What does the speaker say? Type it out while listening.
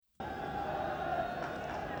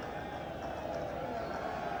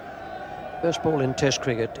First ball in Test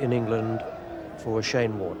cricket in England for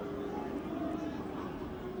Shane Warne.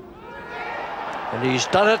 And he's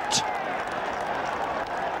done it.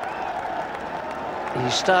 He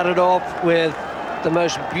started off with the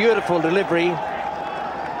most beautiful delivery.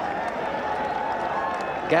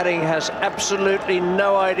 Gatting has absolutely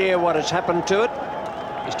no idea what has happened to it.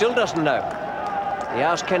 He still doesn't know. He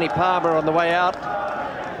asked Kenny Palmer on the way out.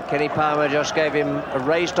 Kenny Palmer just gave him a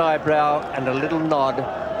raised eyebrow and a little nod,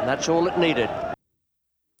 and that's all it needed.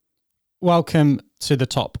 Welcome to the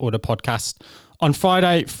Top Order podcast. On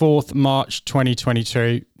Friday, 4th March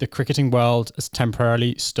 2022, the cricketing world has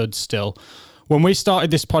temporarily stood still. When we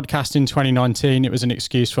started this podcast in 2019, it was an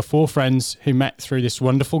excuse for four friends who met through this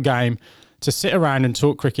wonderful game to sit around and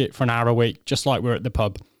talk cricket for an hour a week, just like we're at the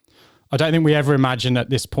pub. I don't think we ever imagined at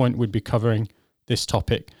this point we'd be covering this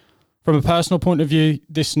topic. From a personal point of view,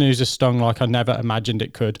 this news has stung like I never imagined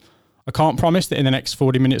it could. I can't promise that in the next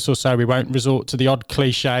 40 minutes or so we won't resort to the odd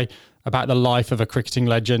cliche about the life of a cricketing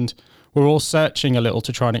legend. We're all searching a little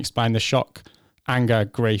to try and explain the shock, anger,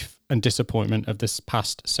 grief and disappointment of this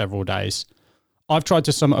past several days. I've tried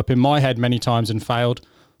to sum it up in my head many times and failed.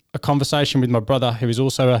 A conversation with my brother, who is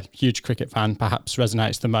also a huge cricket fan, perhaps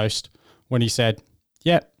resonates the most when he said,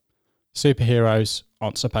 "Yep, superheroes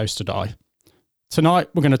aren't supposed to die." Tonight,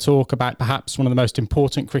 we're going to talk about perhaps one of the most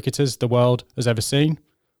important cricketers the world has ever seen.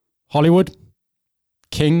 Hollywood,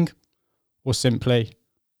 King, or simply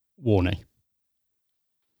Warnie.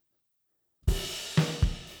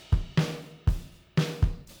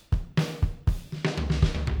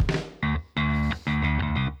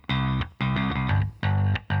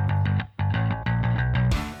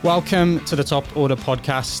 Welcome to the Top Order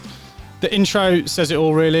podcast. The intro says it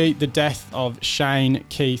all really. The death of Shane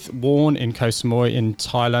Keith Warne in Koh Samui in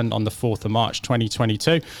Thailand on the 4th of March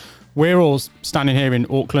 2022. We're all standing here in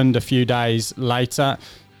Auckland a few days later.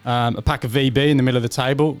 A pack of VB in the middle of the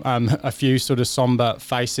table, a few sort of somber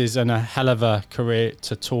faces and a hell of a career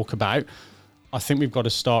to talk about. I think we've got to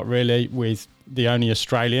start really with the only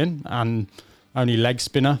Australian and only leg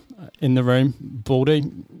spinner in the room. Baldy,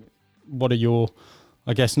 what are your,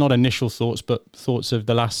 I guess, not initial thoughts, but thoughts of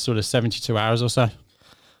the last sort of 72 hours or so?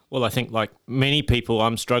 Well, I think like many people,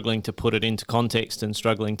 I'm struggling to put it into context and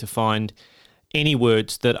struggling to find any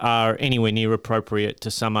words that are anywhere near appropriate to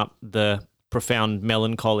sum up the profound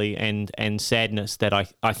melancholy and sadness that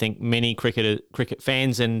I think many cricket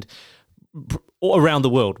fans and all around the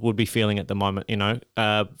world would be feeling at the moment. You know,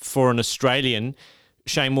 for an Australian,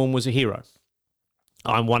 Shane Warne was a hero.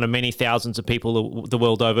 I'm one of many thousands of people the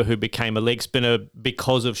world over who became a leg spinner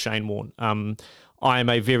because of Shane Warne. I am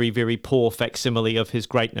a very, very poor facsimile of his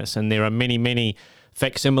greatness, and there are many, many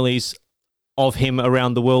facsimiles of him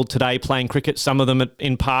around the world today playing cricket, some of them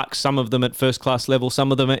in parks, some of them at first-class level,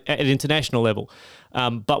 some of them at international level.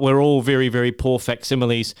 But we're all very, very poor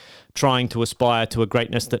facsimiles trying to aspire to a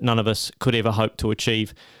greatness that none of us could ever hope to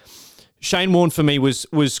achieve. Shane Warne, for me, was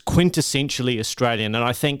quintessentially Australian, and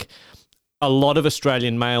I think a lot of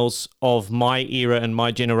Australian males of my era and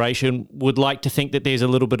my generation would like to think that there's a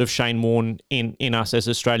little bit of Shane Warne in us as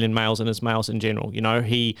Australian males and as males in general. You know,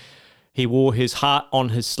 he wore his heart on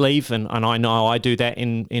his sleeve, and I know I do that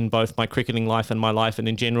in both my cricketing life and my life and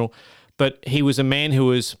in general. But he was a man who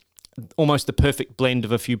was almost the perfect blend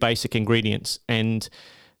of a few basic ingredients, and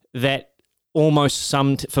that almost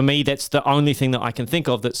summed, for me, that's the only thing that I can think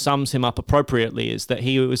of that sums him up appropriately, is that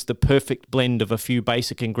he was the perfect blend of a few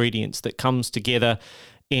basic ingredients that comes together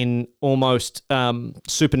in almost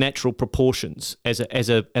supernatural proportions as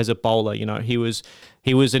a bowler. You know, he was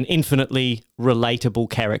an infinitely relatable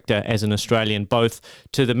character as an Australian, both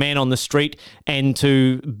to the man on the street and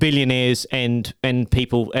to billionaires and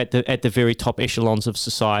people at the very top echelons of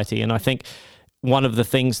society. And I think one of the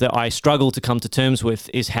things that I struggle to come to terms with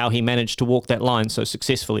is how he managed to walk that line so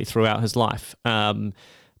successfully throughout his life.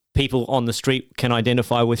 People on the street can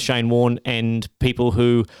identify with Shane Warne, and people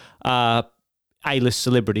who are A-list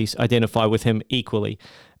celebrities identify with him equally.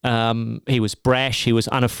 He was brash, he was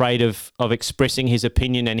unafraid of expressing his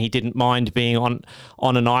opinion, and he didn't mind being on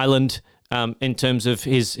an island in terms of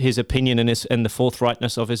his opinion and the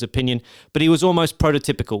forthrightness of his opinion. But he was almost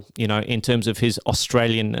prototypical, you know, in terms of his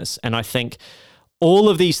Australianness. And I think all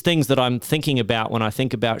of these things that I'm thinking about when I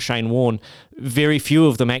think about Shane Warne, very few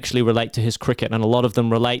of them actually relate to his cricket, and a lot of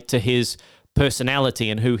them relate to his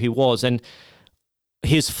personality and who he was. And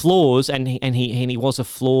his flaws, and he was a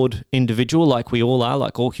flawed individual, like we all are,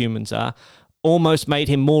 like all humans are, almost made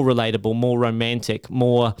him more relatable, more romantic,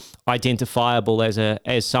 more identifiable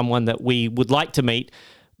as someone that we would like to meet,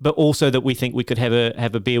 but also that we think we could have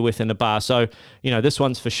a beer with in a bar. So, you know, this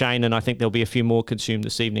one's for Shane, and I think there'll be a few more consumed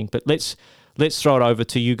this evening. But let's let's throw it over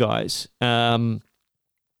to you guys. How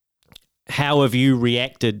have you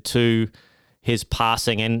reacted to his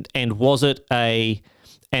passing, and was it an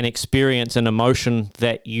experience, an emotion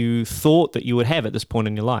that you thought that you would have at this point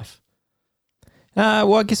in your life?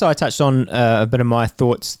 Well, I guess I touched on a bit of my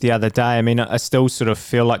thoughts the other day. I mean, I still sort of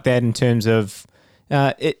feel like that in terms of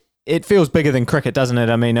it feels bigger than cricket, doesn't it?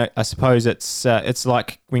 I mean, I suppose it's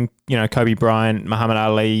like when, Kobe Bryant, Muhammad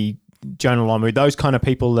Ali, Jonah Lomu, those kind of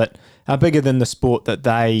people that are bigger than the sport that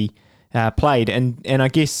they played. And I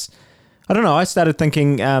guess, I don't know, I started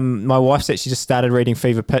thinking, my wife's actually just started reading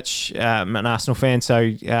Fever Pitch. I'm an Arsenal fan, so,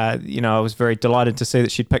 I was very delighted to see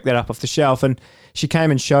that she'd picked that up off the shelf. And she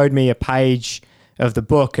came and showed me a page of the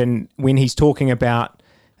book, and when he's talking about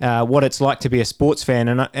what it's like to be a sports fan,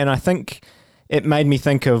 and I think it made me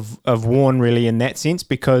think of Warne really in that sense,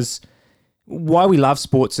 because why we love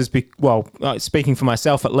sports is, speaking for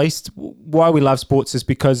myself at least, why we love sports is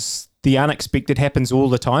because the unexpected happens all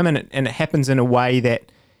the time, and it happens in a way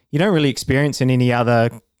that you don't really experience in any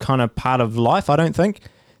other kind of part of life, I don't think.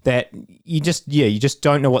 That you just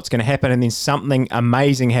don't know what's going to happen, and then something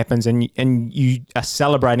amazing happens, and you are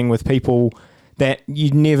celebrating with people that you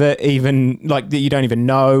never even, that you don't even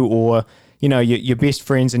know, or, your best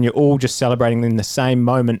friends, and you're all just celebrating in the same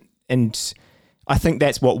moment. And I think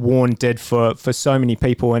that's what Warne did for so many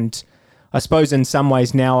people. And I suppose in some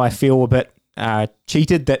ways now I feel a bit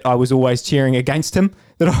cheated that I was always cheering against him,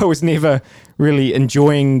 that I was never really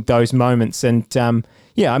enjoying those moments. And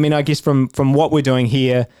I guess from what we're doing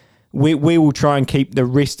here, we will try and keep the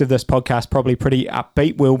rest of this podcast probably pretty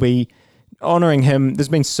upbeat. We'll be honouring him. There's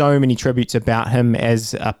been so many tributes about him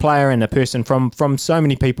as a player and a person from so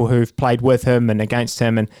many people who've played with him and against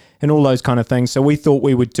him and all those kind of things. So we thought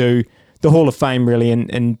we would do the Hall of Fame really,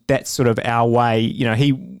 and that's sort of our way.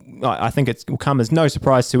 I think it will come as no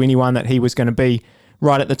surprise to anyone that he was going to be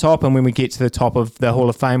right at the top. And when we get to the top of the Hall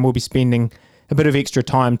of Fame, we'll be spending a bit of extra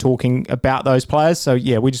time talking about those players. So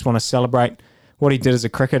yeah, we just want to celebrate what he did as a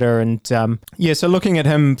cricketer. And so looking at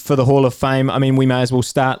him for the Hall of Fame, I mean, we may as well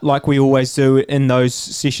start like we always do in those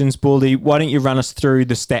sessions. Baldy, why don't you run us through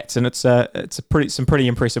the stats? And it's some pretty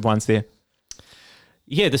impressive ones there.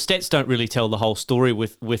 Yeah, the stats don't really tell the whole story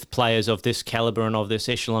with players of this calibre and of this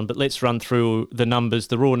echelon, but let's run through the numbers,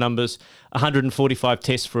 the raw numbers. 145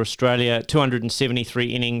 tests for Australia, 273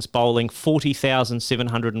 innings bowling,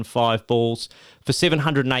 40,705 balls for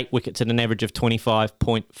 708 wickets at an average of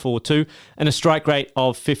 25.42 and a strike rate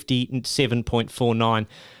of 57.49.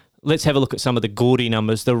 Let's have a look at some of the gaudy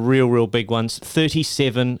numbers, the real big ones.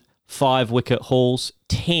 37 5-wicket hauls,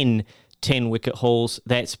 10 10-wicket hauls.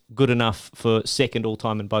 That's good enough for second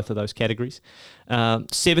all-time in both of those categories.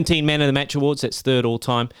 17 Man of the Match awards, that's third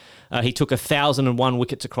all-time. He took 1,001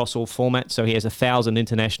 wickets across all formats, so he has 1,000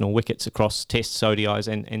 international wickets across Tests, ODIs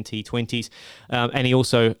and T20s. And he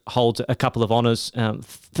also holds a couple of honours.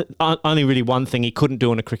 Only really one thing he couldn't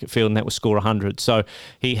do on a cricket field, and that was score 100. So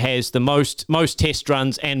he has the most Test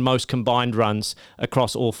runs and most combined runs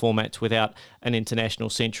across all formats without an international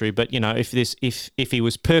century. But if he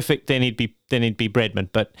was perfect, then he'd be Bradman.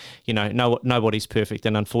 But nobody's perfect,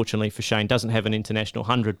 and unfortunately for Shane, doesn't have an international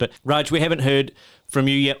 100. But Raj, we haven't heard from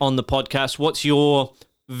you yet on the podcast. What's your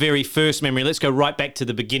very first memory? Let's go right back to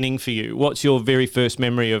the beginning for you. What's your very first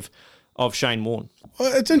memory of Shane Warne?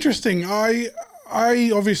 Well, it's interesting. I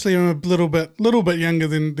obviously am a little bit younger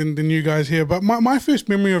than you guys here, but my first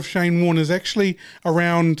memory of Shane Warne is actually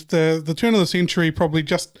around the turn of the century, probably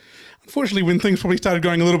just unfortunately when things probably started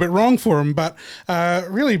going a little bit wrong for him, but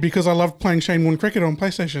really because I loved playing Shane Warne cricket on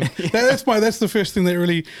PlayStation. That's the first thing that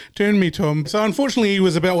really turned me to him. So unfortunately he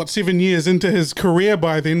was about 7 years into his career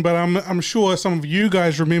by then, but I'm sure some of you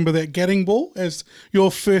guys remember that Gadding ball as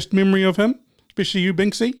your first memory of him, especially you,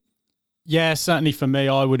 Binksy. Yeah, certainly for me,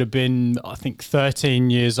 I would have been, I think, 13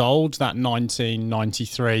 years old, that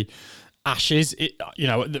 1993 Ashes.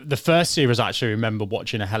 The first series I actually remember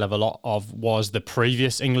watching a hell of a lot of was the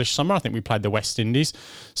previous English summer. I think we played the West Indies.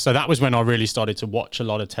 So that was when I really started to watch a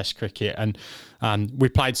lot of Test cricket, and we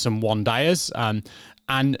played some one-dayers.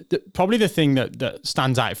 And probably the thing that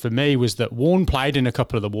stands out for me was that Warne played in a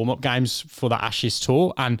couple of the warm-up games for the Ashes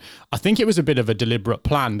tour. And I think it was a bit of a deliberate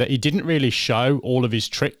plan that he didn't really show all of his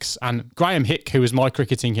tricks. And Graham Hick, who was my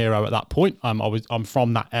cricketing hero at that point, I'm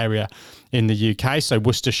from that area in the UK, so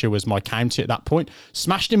Worcestershire was my county at that point,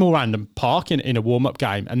 smashed him all around the park in a warm-up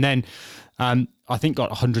game. And then I think got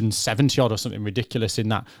 170 odd or something ridiculous in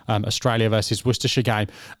that Australia versus Worcestershire game.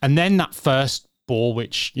 And then that first ball,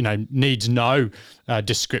 which needs no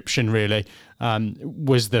description really,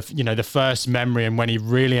 was the first memory, and when he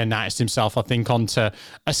really announced himself, I think, onto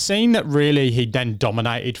a scene that really he then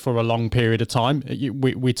dominated for a long period of time.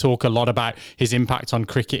 We talk a lot about his impact on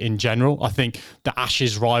cricket in general. I think the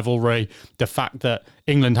Ashes rivalry, the fact that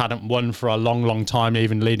England hadn't won for a long, long time,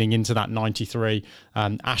 even leading into that 93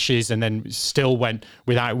 Ashes, and then still went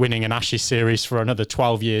without winning an Ashes series for another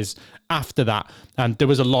 12 years after that. And there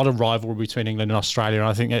was a lot of rivalry between England and Australia, and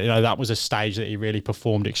I think that was a stage that he really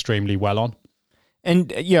performed extremely well on.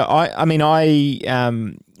 And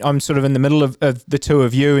I'm sort of in the middle of the two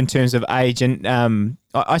of you in terms of age, and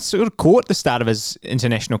I sort of caught the start of his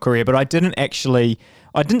international career, but I didn't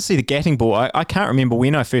see the Gatting ball. I can't remember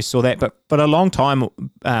when I first saw that, but a long time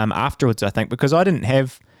afterwards, I think, because I didn't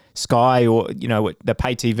have Sky or the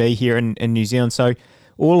pay TV here in New Zealand, so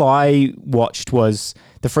all I watched was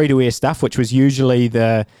the free-to-air stuff, which was usually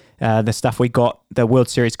the stuff we got, the World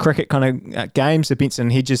Series cricket kind of games, the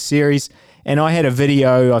Benson Hedges series. And I had a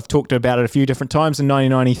video, I've talked about it a few different times, in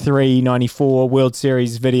 1993-94 World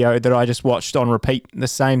Series video that I just watched on repeat. The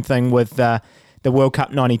same thing with the World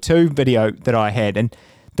Cup 92 video that I had. And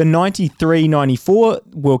the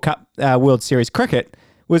 93-94 World Cup World Series cricket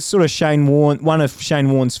was sort of one of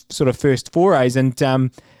Shane Warne's sort of first forays. And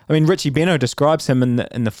Richie Benaud describes him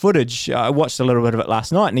in the footage. I watched a little bit of it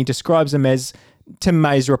last night, and he describes him as Tim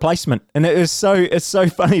May's replacement, and it's so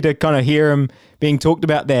funny to kind of hear him being talked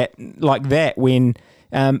about like that when,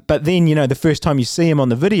 but then the first time you see him on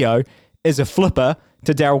the video is a flipper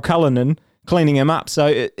to Daryl Cullinan cleaning him up. So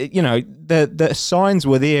the signs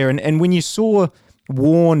were there, and when you saw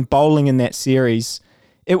Warne bowling in that series,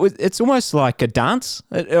 it's almost like a dance.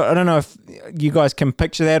 I don't know if you guys can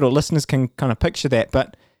picture that or listeners can kind of picture that,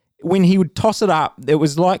 but when he would toss it up, it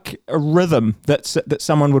was like a rhythm that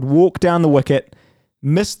someone would walk down the wicket,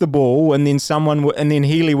 miss the ball, and then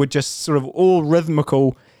Healy would just sort of all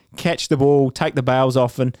rhythmical catch the ball, take the bails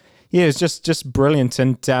off, and yeah, it's just brilliant.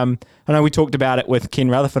 And I know we talked about it with Ken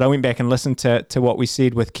Rutherford. I went back and listened to what we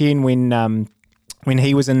said with Ken when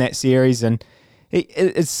he was in that series, and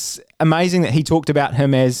it's amazing that he talked about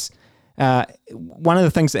him as one of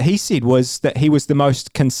the things that he said was that he was the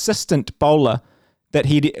most consistent bowler that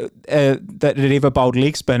had ever bowled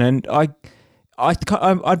leg spin. And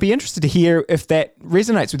I'd be interested to hear if that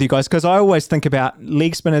resonates with you guys, because I always think about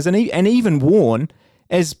leg spinners and even Warne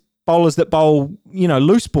as bowlers that bowl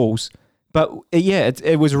loose balls. But yeah,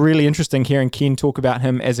 it was really interesting hearing Ken talk about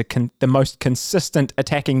him as the most consistent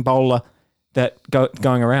attacking bowler that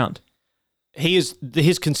going around. He is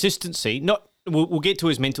his consistency. We'll get to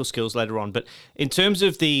his mental skills later on, but in terms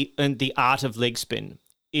of the art of leg spin,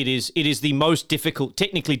 it is the most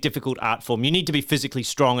technically difficult art form. You need to be physically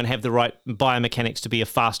strong and have the right biomechanics to be a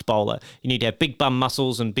fast bowler. You need to have big bum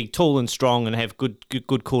muscles and be tall and strong and have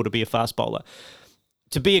good core to be a fast bowler.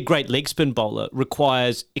 To be a great leg spin bowler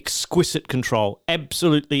requires exquisite control,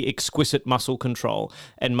 absolutely exquisite muscle control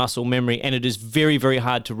and muscle memory, and it is very, very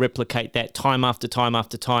hard to replicate that time after time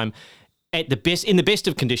after time in the best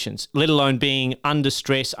of conditions, let alone being under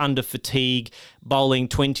stress, under fatigue, bowling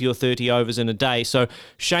 20 or 30 overs in a day. So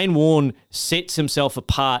Shane Warne sets himself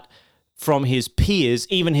apart from his peers,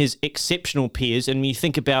 even his exceptional peers. And when you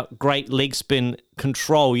think about great leg spin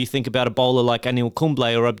control, you think about a bowler like Anil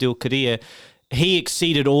Kumble or Abdul Qadir. He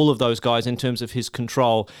exceeded all of those guys in terms of his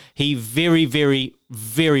control. He very, very,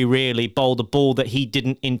 very rarely bowled a ball that he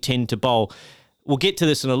didn't intend to bowl. We'll get to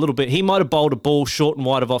this in a little bit. He might have bowled a ball short and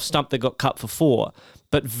wide of off stump that got cut for 4,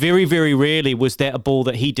 but very, very rarely was that a ball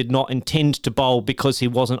that he did not intend to bowl because he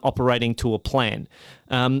wasn't operating to a plan.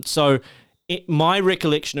 My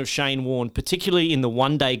recollection of Shane Warne, particularly in the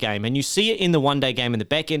one-day game, and you see it in the one-day game in the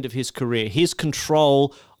back end of his career, his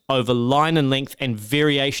control over line and length and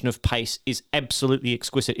variation of pace is absolutely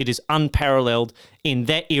exquisite. It is unparalleled in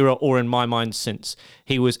that era or in my mind since.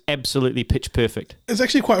 He was absolutely pitch perfect. It's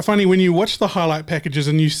actually quite funny when you watch the highlight packages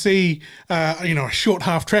and you see, a short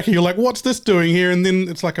half tracker. You're like, what's this doing here? And then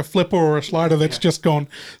it's like a flipper or a slider that's just gone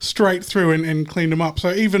straight through and cleaned them up.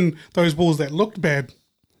 So even those balls that looked bad,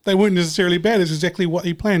 they weren't necessarily bad. It's exactly what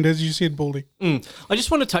he planned, as you said, Baldy. I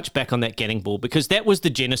just want to touch back on that Gatting ball because that was the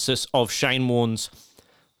genesis of Shane Warne's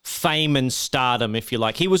fame and stardom, if you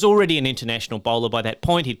like. He was already an international bowler by that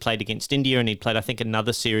point. He'd played against India and he'd played, I think,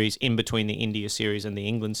 another series in between the India series and the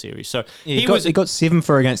England series. So he got 7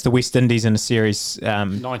 for against the West Indies in a series.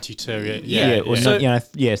 92,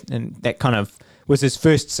 and that kind of was his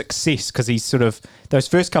first success because he those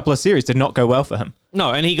first couple of series did not go well for him. No,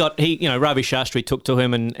 and Ravi Shastri took to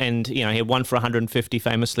him and he had 1 for 150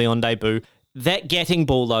 famously on debut. That Gatting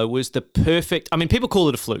ball, though, was the perfect... I mean, people call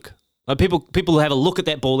it a fluke. People have a look at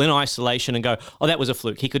that ball in isolation and go, oh, that was a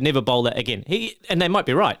fluke. He could never bowl that again. And they might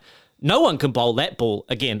be right. No one can bowl that ball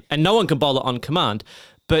again, and no one can bowl it on command.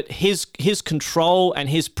 But his control and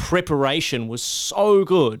his preparation was so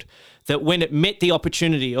good that when it met the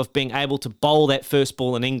opportunity of being able to bowl that first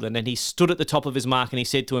ball in England, and he stood at the top of his mark and he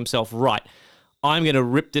said to himself, right, I'm going to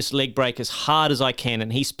rip this leg break as hard as I can.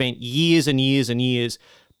 And he spent years and years and years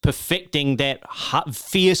perfecting that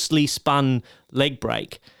fiercely spun leg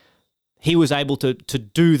break. He was able to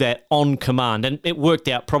do that on command, and it worked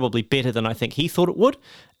out probably better than I think he thought it would,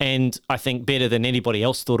 and I think better than anybody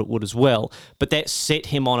else thought it would as well. But that set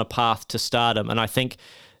him on a path to stardom, and I think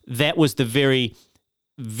that was the very,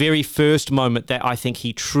 very first moment that I think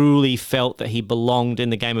he truly felt that he belonged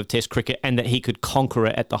in the game of Test cricket and that he could conquer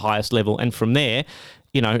it at the highest level. And from there,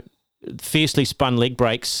 fiercely spun leg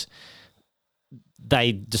breaks,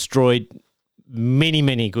 they destroyed many,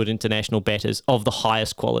 many good international batters of the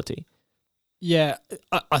highest quality. Yeah,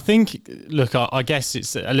 I think, look, I guess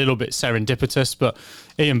it's a little bit serendipitous, but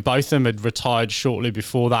Ian Botham had retired shortly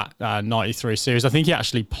before that 93 series. I think he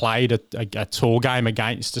actually played a tour game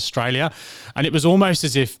against Australia, and it was almost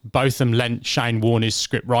as if Botham lent Shane Warne his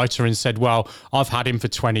script writer and said, well, I've had him for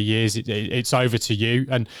 20 years, it's over to you.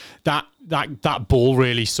 And that ball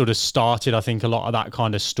really sort of started, I think, a lot of that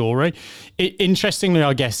kind of story. Interestingly,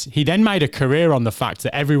 I guess, he then made a career on the fact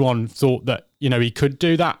that everyone thought that, he could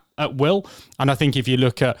do that at will. And I think if you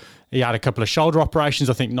look at, he had a couple of shoulder operations,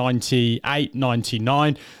 I think 98,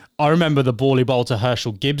 99. I remember the ball he bowled to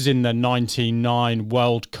Herschel Gibbs in the 99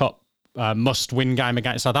 World Cup must-win game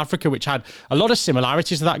against South Africa, which had a lot of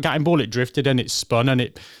similarities to that game ball. It drifted and it spun and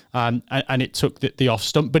it took the off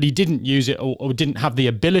stump, but he didn't use it or didn't have the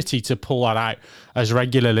ability to pull that out as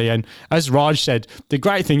regularly. And as Raj said, the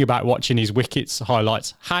great thing about watching his wickets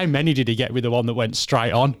highlights, how many did he get with the one that went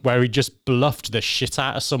straight on, where he just bluffed the shit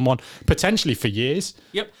out of someone, potentially for years?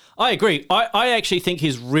 Yep, I agree. I actually think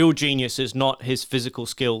his real genius is not his physical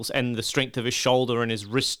skills and the strength of his shoulder and his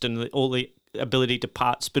wrist and all the ability to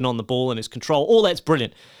spin on the ball and his control. All that's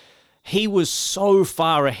brilliant. He was so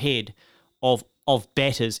far ahead of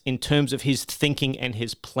batters in terms of his thinking and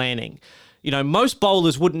his planning. Most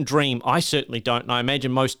bowlers wouldn't dream, I certainly don't, and I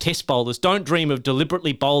imagine most test bowlers don't dream of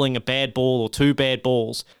deliberately bowling a bad ball or two bad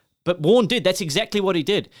balls. But Warne did. That's exactly what he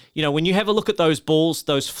did. When you have a look at those balls,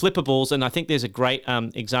 those flipper balls, and I think there's a great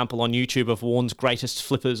example on YouTube of Warne's greatest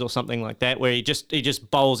flippers or something like that, where he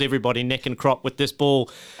just bowls everybody neck and crop with this ball.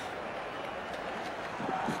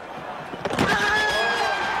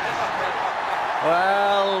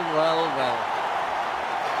 Well.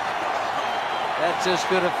 That's as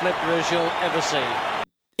good a flipper as you'll ever see.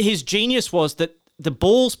 His genius was that the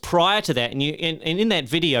balls prior to that, and in that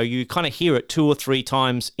video, you kind of hear it 2 or 3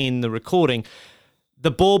 times in the recording. The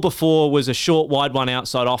ball before was a short, wide one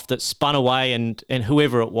outside off that spun away, and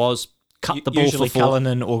whoever it was cut the ball usually for 4.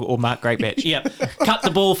 Cullinan or Mark Greatbatch. Yep, cut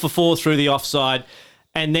the ball for 4 through the offside,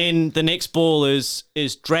 and then the next ball is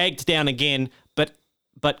dragged down again,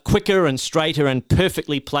 but quicker and straighter and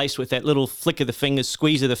perfectly placed with that little flick of the fingers,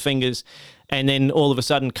 squeeze of the fingers, and then all of a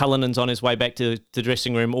sudden Cullinan's on his way back to the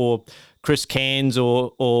dressing room, or Chris Cairns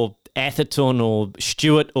or Atherton or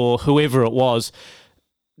Stewart or whoever it was.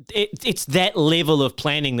 It's that level of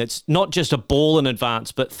planning that's not just a ball in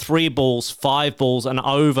advance, but 3 balls, 5 balls, an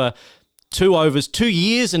over, 2 overs, 2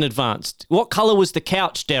 years in advance. What colour was the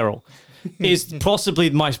couch, Daryl? Is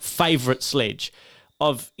possibly my favourite sledge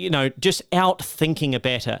of, just out-thinking a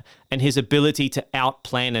batter and his ability to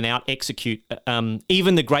out-plan and out-execute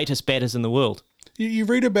even the greatest batters in the world. You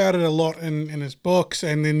read about it a lot in his books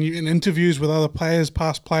and then in interviews with other players,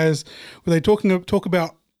 past players, where they talk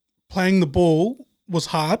about playing the ball was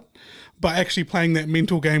hard, but actually playing that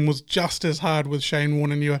mental game was just as hard with Shane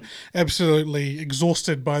Warne, and you were absolutely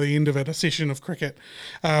exhausted by the end of it, a session of cricket.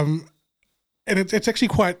 And it's actually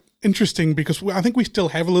quite interesting because I think we still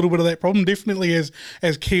have a little bit of that problem, definitely as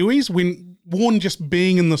Kiwis, when Warne just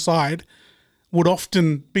being in the side would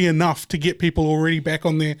often be enough to get people already back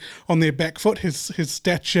on their back foot. His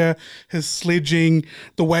stature, his sledging,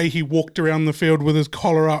 the way he walked around the field with his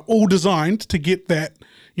collar up, all designed to get that,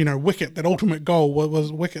 wicket. That ultimate goal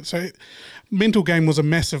was wicket. So mental game was a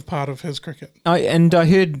massive part of his cricket. I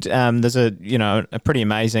heard there's a pretty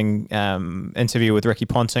amazing interview with Ricky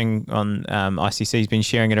Ponting on ICC's been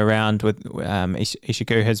sharing it around with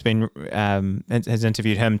Ishiku has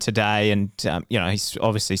interviewed him today, and he's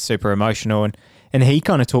obviously super emotional, and he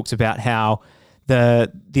kind of talks about how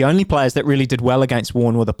the only players that really did well against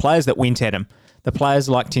Warne were the players that went at him. The players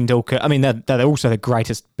like Tendulkar, I mean, they're also the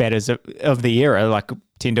greatest batters of the era, like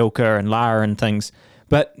Tendulkar and Lara and things.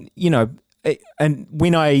 But, and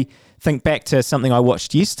when I think back to something I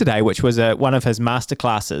watched yesterday, which was one of his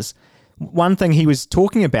masterclasses, one thing he was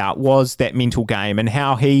talking about was that mental game and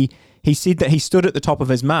how he he said that he stood at the top of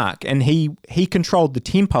his mark and he controlled the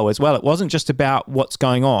tempo as well. It wasn't just about what's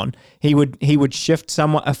going on. He would shift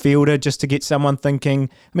a fielder just to get someone thinking.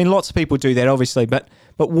 I mean, lots of people do that, obviously, but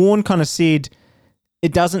Warne kind of said,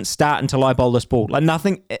 it doesn't start until I bowl this ball. Like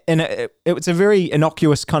nothing, and it's a very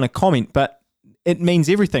innocuous kind of comment, but it means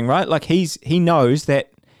everything, right? Like he knows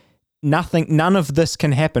that none of this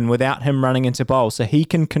can happen without him running into bowl, so he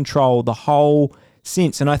can control the whole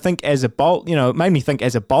sense. And I think as a bowl, it made me think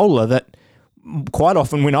as a bowler that quite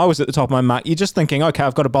often when I was at the top of my mark, you're just thinking, okay,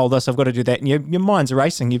 I've got to bowl this, I've got to do that, and your mind's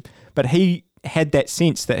racing. But he had that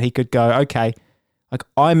sense that he could go, okay, like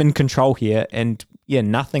I'm in control here, and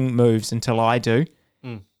nothing moves until I do.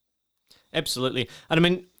 Absolutely. And I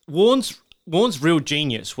mean, Warne's real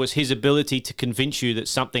genius was his ability to convince you that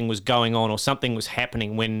something was going on or something was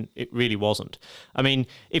happening when it really wasn't. I mean,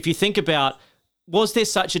 if you think about, was there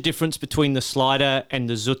such a difference between the slider and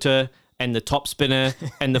the zutter and the top spinner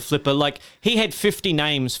and the flipper? Like, he had 50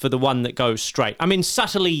 names for the one that goes straight. I mean,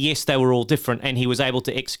 subtly, yes, they were all different, and he was able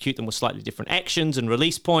to execute them with slightly different actions and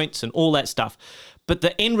release points and all that stuff. But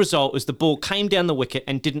the end result was the ball came down the wicket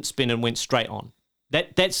and didn't spin and went straight on.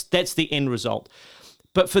 That's the end result.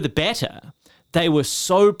 But for the batter, they were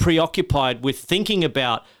so preoccupied with thinking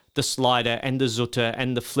about the slider and the zutter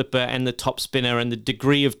and the flipper and the top spinner and the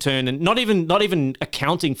degree of turn, and not even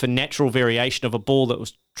accounting for natural variation of a ball that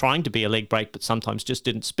was trying to be a leg break but sometimes just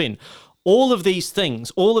didn't spin. All of these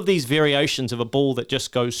things, all of these variations of a ball that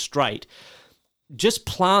just goes straight, just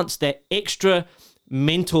plants that extra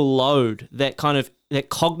mental load, that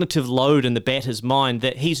cognitive load in the batter's mind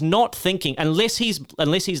that he's not thinking, unless he's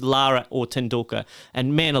Lara or Tendulkar.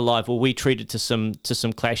 And man alive, were we treated to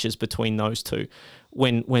some clashes between those two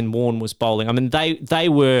when Warne was bowling. I mean, they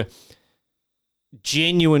were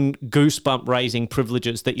genuine goosebump raising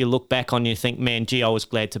privileges that you look back on and you think, man, gee, I was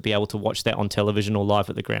glad to be able to watch that on television or live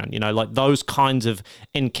at the ground. Like those kinds of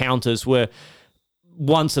encounters were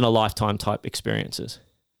once in a lifetime type experiences.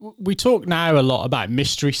 We talk now a lot about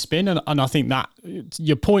mystery spin, and I think that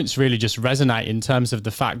your points really just resonate in terms of the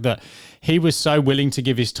fact that he was so willing to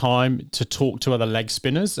give his time to talk to other leg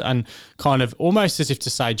spinners and kind of almost as if to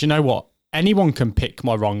say, do you know what? Anyone can pick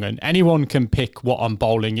my wrong and anyone can pick what I'm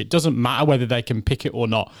bowling. It doesn't matter whether they can pick it or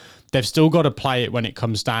not. They've still got to play it when it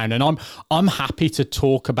comes down. And I'm happy to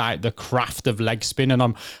talk about the craft of leg spin, and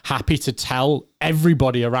I'm happy to tell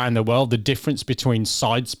everybody around the world the difference between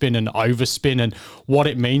side spin and overspin and what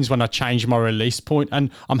it means when I change my release point.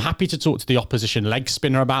 And I'm happy to talk to the opposition leg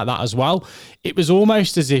spinner about that as well. It was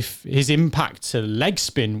almost as if his impact to leg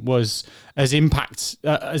spin was as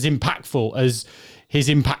impactful as his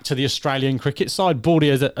impact to the Australian cricket side. Baldy,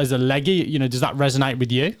 as a leggy, does that resonate with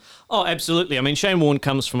you? Oh, absolutely. I mean, Shane Warne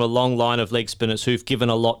comes from a long line of leg spinners who've given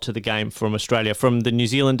a lot to the game from Australia, from the New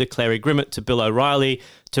Zealander Clary Grimmett to Bill O'Reilly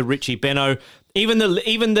to Richie Benaud. Even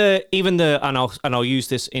the and I'll use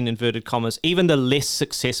this in inverted commas, even the less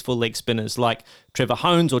successful leg spinners like Trevor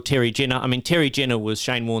Hohns or Terry Jenner. I mean, Terry Jenner was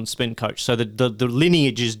Shane Warne's spin coach, so the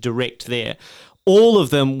lineage is direct there. All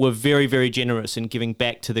of them were very, very generous in giving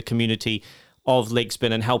back to the community of leg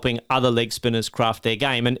spin and helping other leg spinners craft their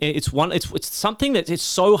game. And it's something that it's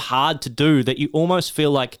so hard to do that you almost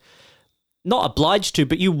feel like not obliged to,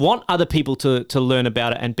 but you want other people to learn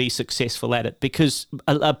about it and be successful at it, because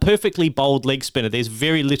a perfectly bowled leg spinner, there's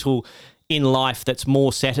very little in life that's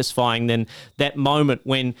more satisfying than that moment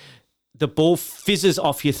when the ball fizzes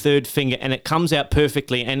off your third finger and it comes out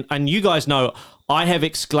perfectly. And you guys know I have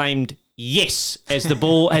exclaimed yes as the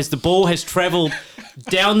ball has travelled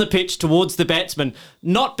down the pitch towards the batsman,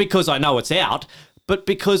 not because I know it's out, but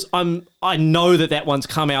because I know that one's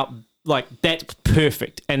come out like that's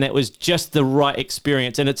perfect, and that was just the right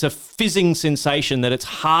experience. And it's a fizzing sensation that it's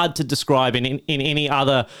hard to describe in any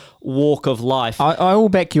other walk of life. I will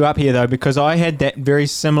back you up here though, because I had that very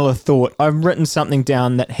similar thought. I've written something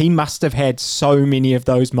down that he must have had so many of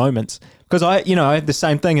those moments, because I had the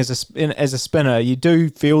same thing as a spinner. You do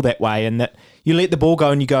feel that way, and that you let the ball go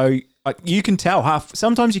and you go, like, you can tell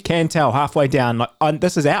sometimes you can tell halfway down, like,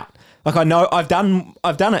 this is out. Like, I know I've done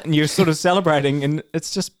it, and you're sort of celebrating, and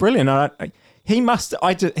it's just brilliant. He must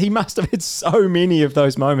have had so many of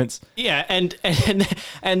those moments. Yeah, and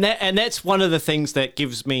that's one of the things that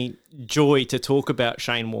gives me joy to talk about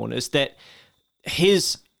Shane Warne, is that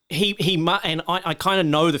I kind of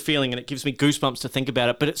know the feeling, and it gives me goosebumps to think about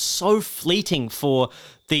it, but it's so fleeting for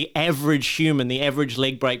the average human, the average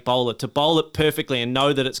leg break bowler, to bowl it perfectly and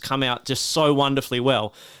know that it's come out just so wonderfully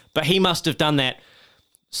well. But he must have done that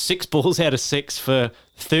 6 balls out of 6 for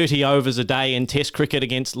 30 overs a day in Test cricket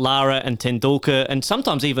against Lara and Tendulkar, and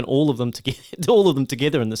sometimes even all of them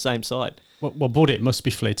together in the same side. Well, Bud, it must be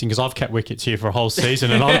fleeting because I've kept wickets here for a whole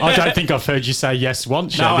season, and I don't think I've heard you say yes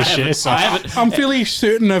once this year. So I haven't. I'm fairly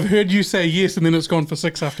certain I've heard you say yes, and then it's gone for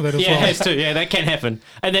 6 after that as well. Yeah, it has to. Yeah, that can happen,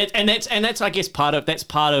 and that's I guess part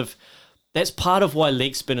of why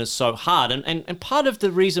leg spin is so hard, and part of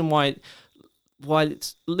the reason why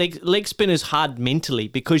leg spin is hard mentally,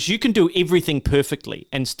 because you can do everything perfectly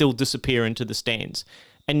and still disappear into the stands.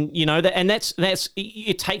 And that's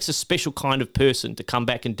it takes a special kind of person to come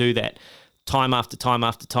back and do that time after time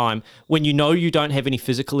after time when you don't have any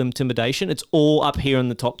physical intimidation. It's all up here in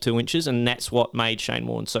the top 2 inches, and that's what made Shane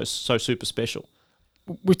Warne so super special.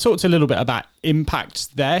 We talked a little bit about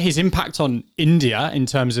impact there. His impact on India in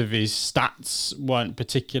terms of his stats weren't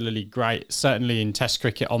particularly great, certainly in Test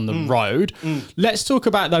cricket on the road. Let's talk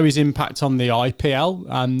about, though, his impact on the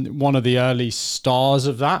IPL, one of the early stars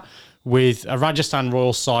of that, with a Rajasthan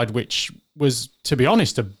Royals side, which was, to be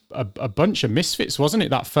honest, a bunch of misfits, wasn't it,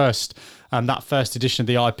 that first edition of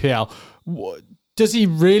the IPL? Does he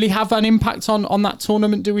really have an impact on that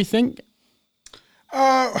tournament, do we think?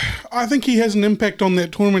 I think he has an impact on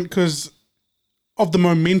that tournament because of the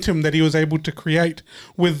momentum that he was able to create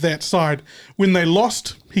with that side. When they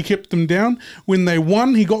lost, he kept them down. When they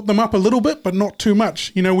won, he got them up a little bit, but not too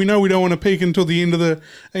much. We know we don't want to peak until the end of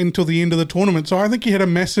the tournament. So I think he had a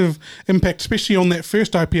massive impact, especially on that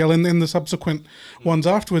first IPL and then the subsequent ones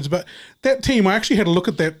afterwards. But that team, I actually had a look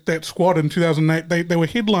at that squad in 2008. They were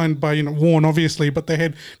headlined by Warne, obviously, but they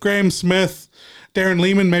had Graham Smith, Darren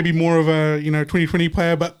Lehman, maybe more of a 2020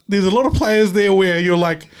 player, but there's a lot of players there where you're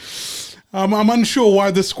like, I'm unsure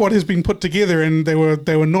why this squad has been put together, and they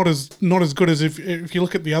were not as good as if you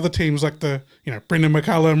look at the other teams like the Brendan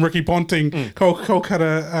McCullum, Ricky Ponting,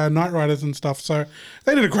 Kolkata Knight Riders and stuff. So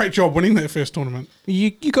they did a great job winning that first tournament.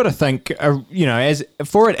 You got to think,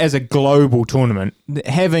 as a global tournament,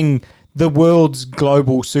 having the world's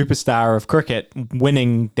global superstar of cricket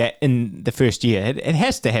winning that in the first year, it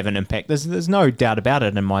has to have an impact. There's no doubt about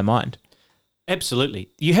it in my mind. Absolutely.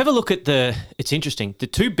 You have a look at it's interesting, the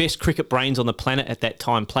 2 best cricket brains on the planet at that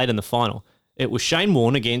time played in the final. It was Shane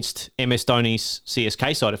Warne against MS Dhoni's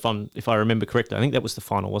CSK side, if I remember correctly. I think that was the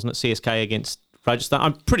final, wasn't it? CSK against Rajasthan.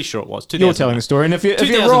 I'm pretty sure it was. You're telling the story, and if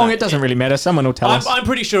you're wrong, it doesn't really matter. Someone will tell us. I'm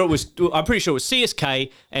pretty sure it was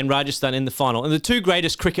CSK and Rajasthan in the final, and the 2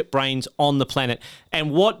 greatest cricket brains on the planet.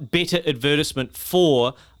 And what better advertisement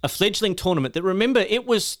for a fledgling tournament that, remember, it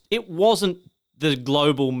wasn't the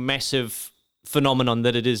global massive phenomenon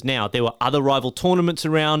that it is now. There were other rival tournaments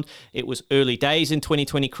around. It was early days in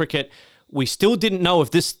 2020 cricket. We still didn't know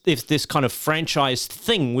if this kind of franchise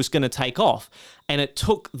thing was going to take off. And it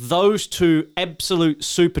took those 2 absolute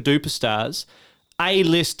super duper stars,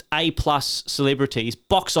 A-list, A-plus celebrities,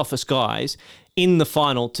 box office guys, in the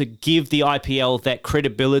final to give the IPL that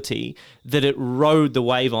credibility that it rode the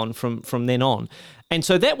wave on from then on. And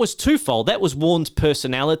so that was twofold. That was Warne's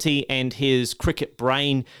personality and his cricket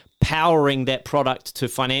brain powering that product to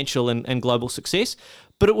financial and global success.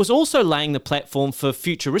 But it was also laying the platform for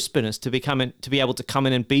future wrist spinners to be able to come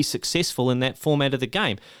in and be successful in that format of the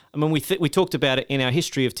game. I mean, we talked about it in our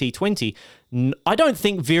history of T20. I don't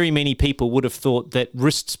think very many people would have thought that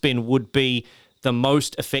wrist spin would be the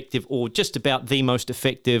most effective, or just about the most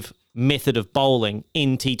effective, method of bowling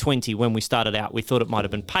in T20 when we started out. We thought it might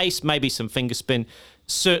have been pace, maybe some finger spin,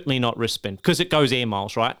 certainly not wrist spin, because it goes air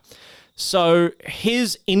miles, right? So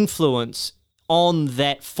his influence on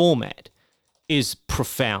that format is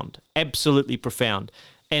profound, absolutely profound.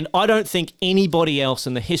 And I don't think anybody else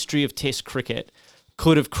in the history of Test cricket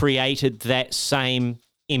could have created that same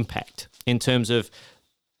impact in terms of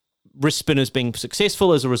wrist spinners being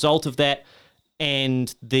successful as a result of that,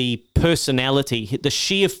 and the personality, the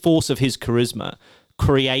sheer force of his charisma,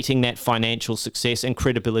 creating that financial success and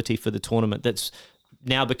credibility for the tournament that's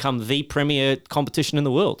now become the premier competition in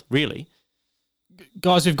the world, really.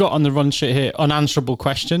 Guys, we've got on the run sheet here unanswerable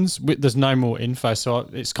questions. There's no more info, so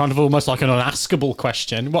it's kind of almost like an unaskable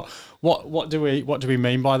question. What do we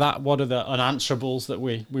mean by that? What are the unanswerables that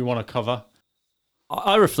we want to cover?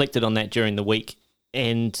 I reflected on that during the week,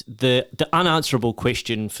 and the unanswerable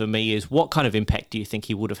question for me is, what kind of impact do you think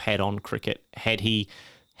he would have had on cricket had he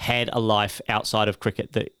had a life outside of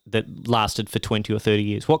cricket that lasted for 20 or 30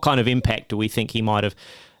 years? What kind of impact do we think he might have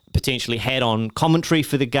potentially had on commentary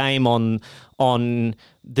for the game, on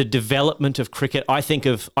the development of cricket? I think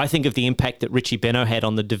of the impact that Richie Benaud had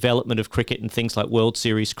on the development of cricket and things like World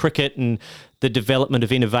Series cricket and the development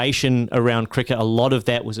of innovation around cricket. A lot of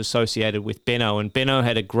that was associated with Benaud, and Benaud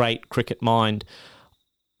had a great cricket mind.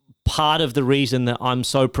 part of the reason that I'm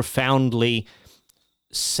so profoundly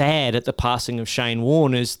sad at the passing of Shane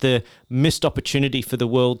Warne is the missed opportunity for the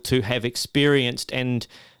world to have experienced and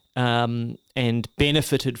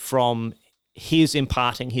benefited from his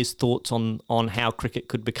imparting his thoughts on how cricket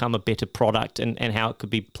could become a better product and how it could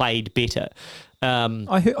be played better.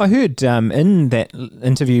 I heard in that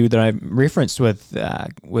interview that I referenced with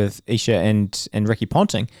Isha and Ricky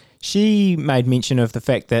Ponting, she made mention of the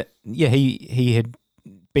fact that he had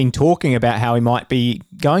been talking about how he might be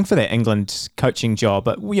going for that England coaching job,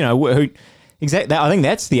 but exactly, I think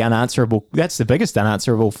that's the unanswerable. That's the biggest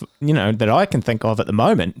unanswerable, that I can think of at the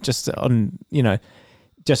moment. Just on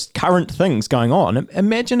just current things going on.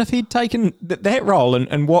 Imagine if he'd taken that role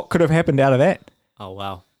and what could have happened out of that. Oh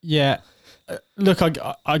wow, yeah. Look,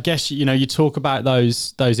 I guess you talk about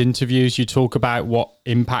those interviews. You talk about what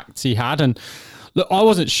impacts he had, and look, I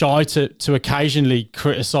wasn't shy to occasionally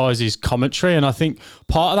criticise his commentary, and I think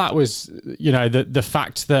part of that was the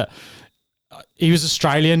fact that he was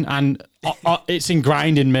Australian, and it's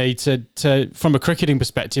ingrained in me to from a cricketing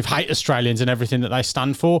perspective hate Australians and everything that they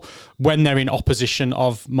stand for when they're in opposition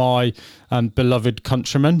of my beloved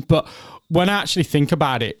countrymen. But when I actually think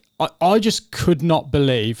about it, I just could not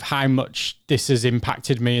believe how much this has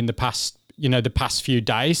impacted me in the past few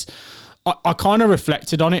days. I kind of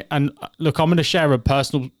reflected on it, and look, I'm going to share a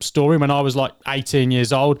personal story. When I was like 18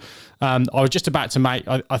 years old, I was just about to make,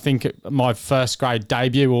 I think, my first grade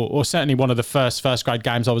debut, or certainly one of the first grade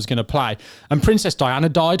games I was going to play. And Princess Diana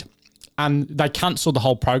died, and they cancelled the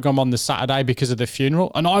whole program on the Saturday because of the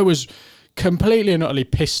funeral. And I was completely and utterly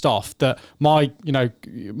pissed off that my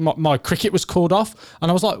cricket was called off.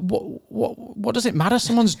 And I was like, what does it matter?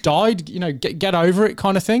 Someone's died, get over it,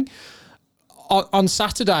 kind of thing. On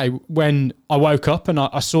Saturday, when I woke up and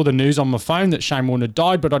I saw the news on my phone that Shane Warne had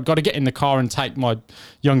died, but I'd got to get in the car and take my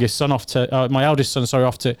eldest son off to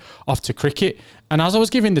cricket. And as I was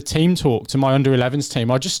giving the team talk to my under-11s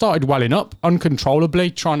team, I just started welling up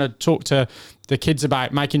uncontrollably, trying to talk to the kids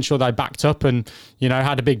about making sure they backed up and,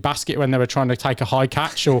 had a big basket when they were trying to take a high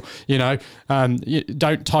catch, or,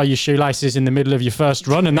 don't tie your shoelaces in the middle of your first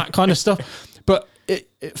run and that kind of stuff. But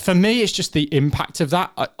for me, it's just the impact of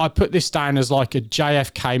that. I put this down as like a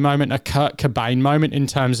JFK moment, a Kurt Cobain moment in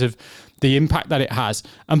terms of the impact that it has.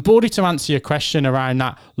 And Bordy, to answer your question around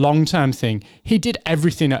that long-term thing, he did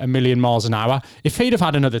everything at 1,000,000 miles an hour. If he'd have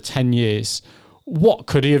had another 10 years, what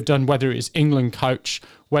could he have done, whether it was England coach,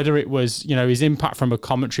 whether it was, his impact from a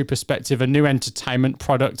commentary perspective, a new entertainment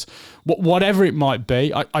product, whatever it might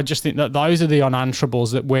be. I just think that those are the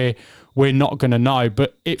unanswerables that we're not going to know.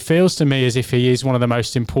 But it feels to me as if he is one of the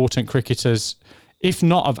most important cricketers, if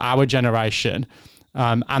not of our generation,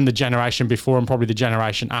 and the generation before and probably the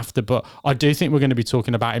generation after. But I do think we're going to be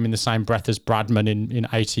talking about him in the same breath as Bradman in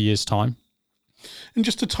 80 years' time. And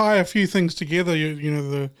just to tie a few things together,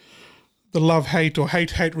 the love-hate or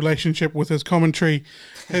hate-hate relationship with his commentary,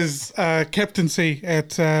 his captaincy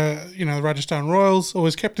at the Rajasthan Royals, or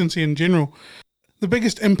his captaincy in general. The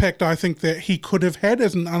biggest impact I think that he could have had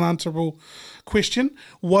as an unanswerable question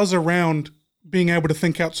was around being able to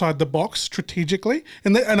think outside the box strategically.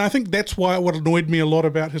 And I think that's why what annoyed me a lot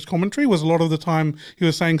about his commentary was a lot of the time he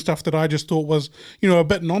was saying stuff that I just thought was, a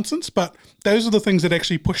bit nonsense. But those are the things that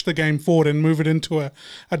actually push the game forward and move it into a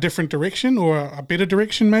different direction, or a better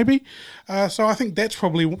direction maybe. So I think that's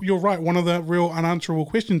probably, you're right, one of the real unanswerable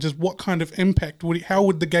questions is what kind of impact, how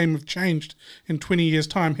would the game have changed in 20 years'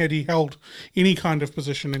 time had he held any kind of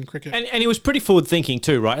position in cricket? And he was pretty forward-thinking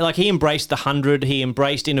too, right? Like, he embraced the 100, he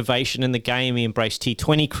embraced innovation in the game, he embraced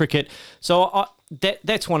T20 cricket. So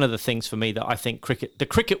that's one of the things for me that I think the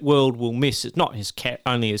cricket world will miss. It's not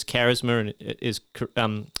only his charisma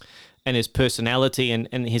and his personality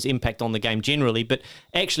and his impact on the game generally, but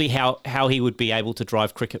actually how he would be able to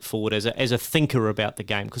drive cricket forward as a thinker about the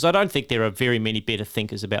game. Because I don't think there are very many better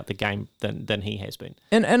thinkers about the game than he has been.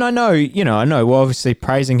 And I know, we're obviously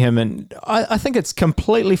praising him, and I think it's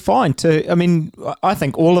completely fine I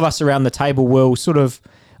think all of us around the table will sort of,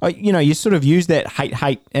 you sort of use that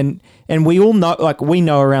hate, and we all know, we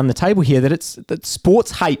know around the table here that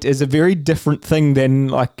sports hate is a very different thing than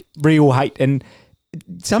like real hate. And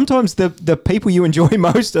sometimes the people you enjoy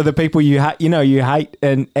most are the people you hate,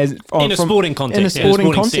 and in a sporting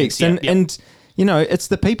context, and it's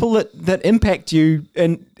the people that impact you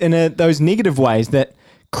in those negative ways that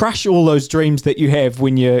crush all those dreams that you have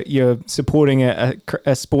when you're supporting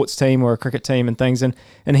a sports team or a cricket team and things. And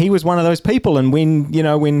he was one of those people. And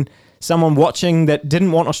when someone watching that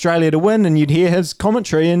didn't want Australia to win, and you'd hear his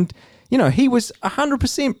commentary, and he was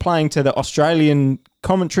 100% playing to the Australian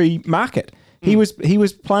commentary market. He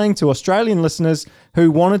was playing to Australian listeners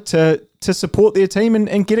who wanted to support their team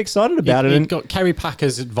and get excited about it. He And got Kerry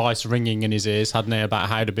Packer's advice ringing in his ears, hadn't he, about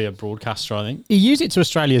how to be a broadcaster, I think. He used it to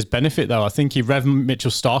Australia's benefit, though. I think he revved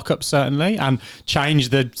Mitchell Stark up, certainly, and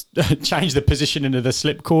changed the positioning of the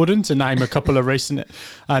slip cordon, to name a couple of recent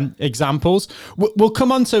examples. We'll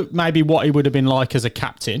come on to maybe what he would have been like as a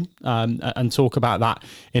captain and talk about that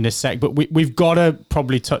in a sec, but we've got to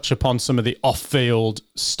probably touch upon some of the off-field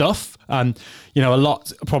stuff. A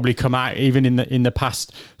lot probably come out even in the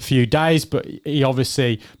past few days, but he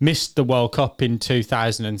obviously missed the World Cup in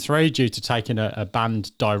 2003 due to taking a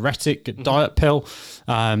banned diuretic diet pill.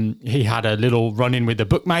 He had a little run-in with the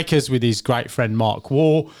bookmakers with his great friend Mark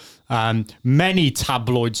Waugh. Many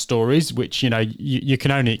tabloid stories, which you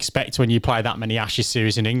can only expect when you play that many Ashes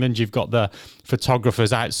series in England. You've got the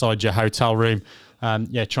photographers outside your hotel room,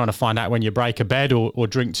 trying to find out when you break a bed or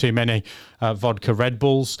drink too many vodka Red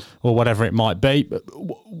Bulls or whatever it might be. But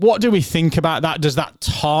what do we think about that? Does that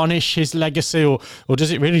tarnish his legacy, or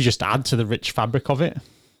does it really just add to the rich fabric of it?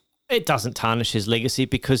 It doesn't tarnish his legacy,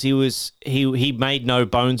 because he made no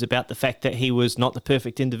bones about the fact that he was not the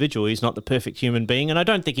perfect individual. He's not the perfect human being, and I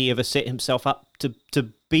don't think he ever set himself up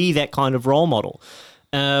to be that kind of role model.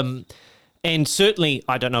 And certainly,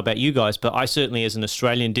 I don't know about you guys, but I certainly, as an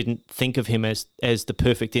Australian, didn't think of him as the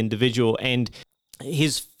perfect individual. And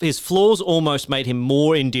his flaws almost made him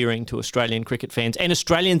more endearing to Australian cricket fans and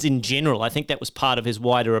Australians in general. I think that was part of his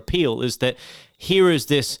wider appeal, is that here is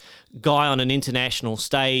this guy on an international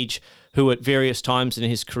stage who at various times in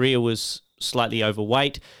his career was slightly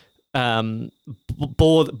overweight,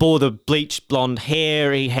 bore the bleached blonde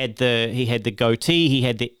hair. He had the goatee. He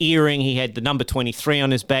had the earring. He had the number 23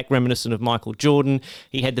 on his back, reminiscent of Michael Jordan.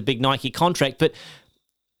 He had the big Nike contract. But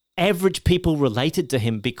average people related to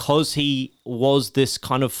him because he was this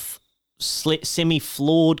kind of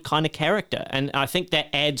semi-flawed kind of character, and I think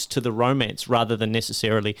that adds to the romance rather than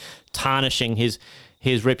necessarily tarnishing his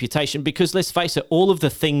reputation. Because let's face it, all of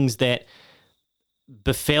the things that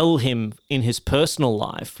befell him in his personal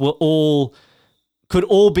life could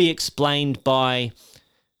all be explained by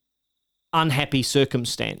unhappy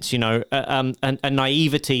circumstance, a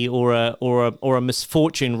naivety or a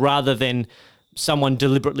misfortune, rather than someone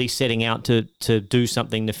deliberately setting out to do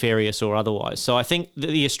something nefarious or otherwise. So I think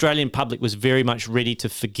the Australian public was very much ready to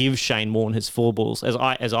forgive Shane Warne his foibles, as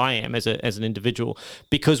I am as an individual,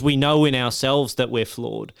 because we know in ourselves that we're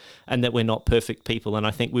flawed and that we're not perfect people. And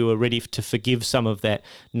I think we were ready to forgive some of that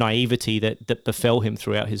naivety that befell him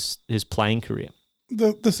throughout his playing career.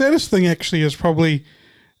 The saddest thing actually is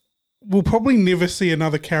we'll probably never see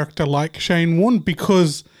another character like Shane Warne,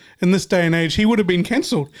 because in this day and age, he would have been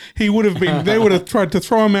cancelled. They would have tried to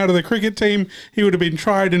throw him out of the cricket team. He would have been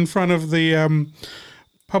tried in front of the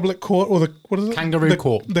public court, or Kangaroo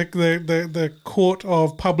Court. The court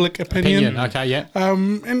of public opinion. Okay, yeah.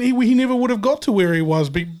 And he never would have got to where he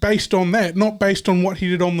was based on that, not based on what he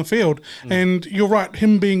did on the field. And you're right,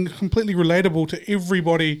 him being completely relatable to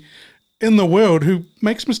everybody in the world who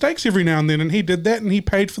makes mistakes every now and then, and he did that, and he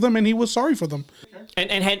paid for them, and he was sorry for them.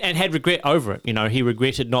 And had regret over it. He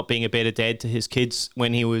regretted not being a better dad to his kids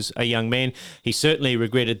when he was a young man. He certainly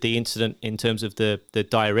regretted the incident in terms of the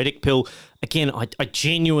diuretic pill. Again, I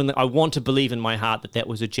genuinely want to believe in my heart that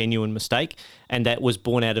was a genuine mistake, and that was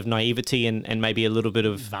born out of naivety and maybe a little bit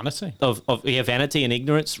of vanity vanity and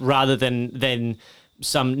ignorance, rather than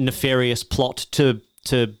some nefarious plot to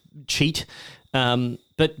cheat.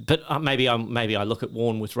 But maybe I look at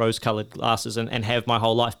Warne with rose-coloured glasses and have my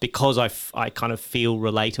whole life, because I kind of feel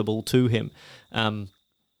relatable to him.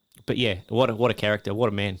 But yeah, what a character, what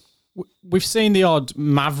a man. We've seen the odd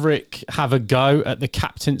maverick have a go at the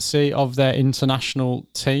captaincy of their international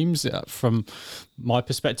teams. From my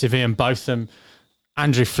perspective, Ian Botham,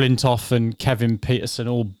 Andrew Flintoff and Kevin Peterson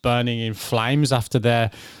all burning in flames after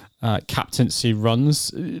their captaincy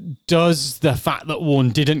runs. Does the fact that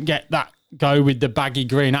Warne didn't get that go with the baggy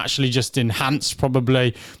green actually just enhance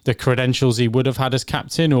probably the credentials he would have had as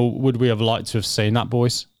captain, or would we have liked to have seen that,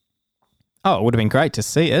 boys? Oh, it would have been great to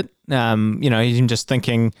see it. Even just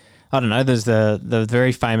thinking, I don't know, there's the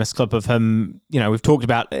very famous clip of him, we've talked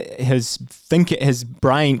about his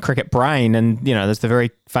cricket brain, and, there's the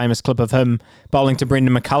very famous clip of him bowling to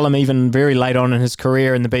Brendan McCullum even very late on in his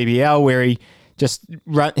career in the BBL, where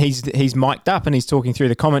he's mic'd up and he's talking through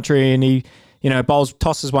the commentary, and he bowls,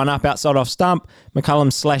 tosses one up outside off stump.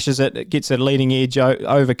 McCullum slashes it gets a leading edge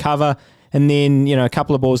over cover. And then, a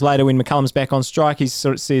couple of balls later, when McCullum's back on strike, they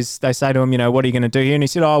say to him, what are you going to do here? And he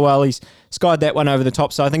said, he's skied that one over the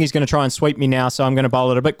top, so I think he's going to try and sweep me now, so I'm going to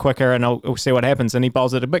bowl it a bit quicker, and I'll see what happens. And he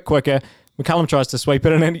bowls it a bit quicker. McCullum tries to sweep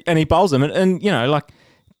it, and he bowls him. And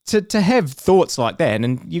to have thoughts like that,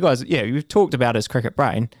 and you guys, we've talked about his cricket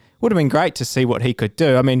brain. would have been great to see what he could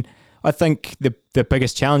do. I mean, I think the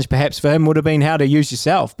biggest challenge perhaps for him would have been how to use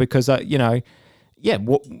yourself, because,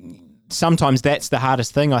 sometimes that's the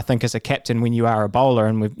hardest thing, I think, as a captain when you are a bowler.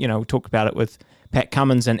 And we've, talked about it with Pat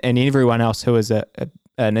Cummins and everyone else who is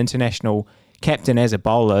an international captain as a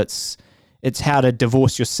bowler. It's how to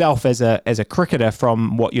divorce yourself as a cricketer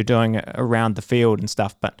from what you're doing around the field and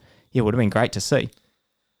stuff. But yeah, it would have been great to see.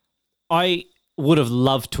 I would have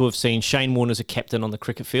loved to have seen Shane Warne as a captain on the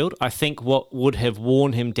cricket field. I think what would have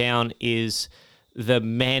worn him down is the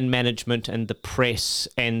man management and the press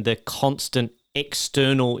and the constant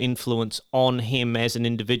external influence on him as an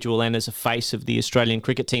individual and as a face of the Australian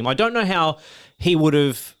cricket team. I don't know how he would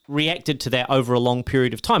have reacted to that over a long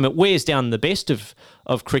period of time. It wears down the best of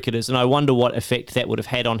cricketers, and I wonder what effect that would have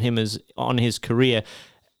had on him on his career.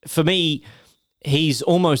 For me, he's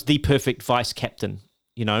almost the perfect vice captain.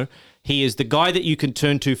 He is the guy that you can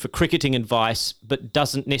turn to for cricketing advice, but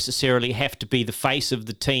doesn't necessarily have to be the face of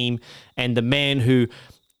the team and the man who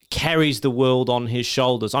carries the world on his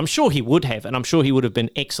shoulders. I'm sure he would have, and I'm sure he would have been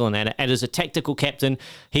excellent at it. And as a tactical captain,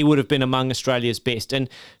 he would have been among Australia's best. And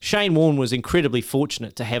Shane Warne was incredibly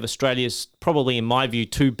fortunate to have Australia's, probably in my view,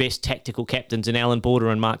 two best tactical captains in Alan Border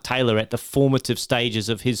and Mark Taylor at the formative stages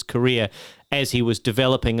of his career as he was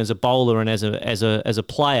developing as a bowler and as a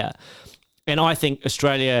player. And I think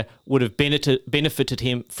Australia would have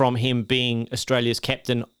benefited from him being Australia's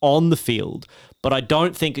captain on the field, but I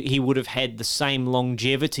don't think he would have had the same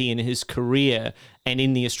longevity in his career and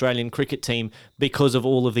in the Australian cricket team because of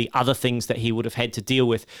all of the other things that he would have had to deal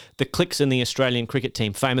with. The cliques in the Australian cricket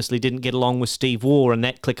team famously didn't get along with Steve Waugh and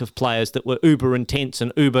that clique of players that were uber intense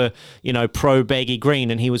and uber, pro baggy green,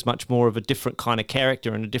 and he was much more of a different kind of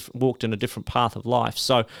character and walked in a different path of life.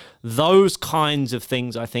 So those kinds of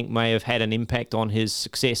things I think may have had an impact on his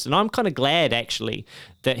success. And I'm kind of glad actually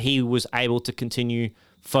that he was able to continue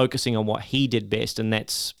focusing on what he did best, and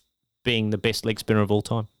that's being the best leg spinner of all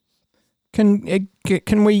time. Can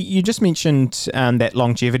we? You just mentioned that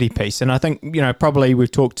longevity piece, and I think probably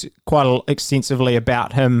we've talked quite extensively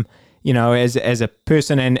about him, as a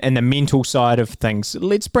person and the mental side of things.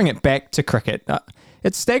 Let's bring it back to cricket.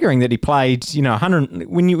 It's staggering that he played 100.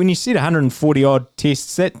 When you said 140 odd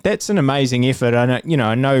tests, that's an amazing effort. I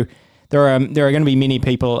know there are going to be many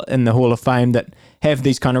people in the Hall of Fame that have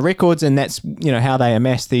these kind of records, and that's how they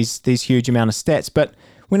amass these huge amount of stats. But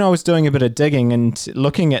when I was doing a bit of digging and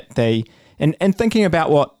looking at and thinking about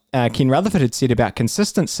what Ken Rutherford had said about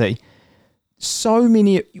consistency, so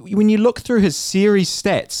many, when you look through his series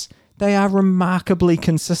stats, they are remarkably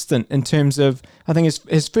consistent in terms of, I think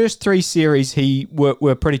his first 3 series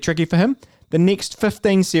were pretty tricky for him. The next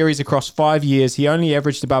 15 series across 5 years, he only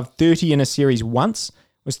averaged above 30 in a series once,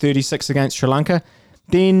 was 36 against Sri Lanka.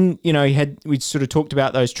 Then, we sort of talked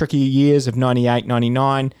about those tricky years of 98,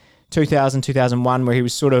 99, 2000, 2001, where he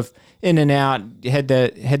was sort of in and out, had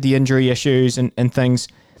the injury issues and things.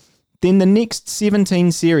 Then the next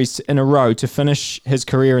 17 series in a row to finish his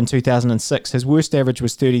career in 2006, his worst average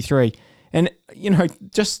was 33. And,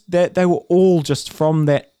 just that they were all just from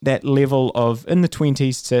that level of in the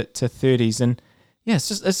 20s to 30s. And yeah,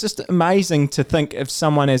 it's just amazing to think of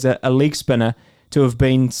someone as a leg spinner to have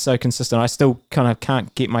been so consistent. I still kind of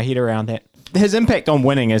can't get my head around that. His impact on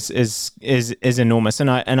winning is enormous, and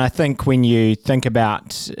I think when you think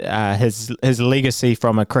about his legacy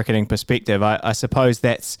from a cricketing perspective, I suppose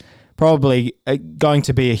that's probably going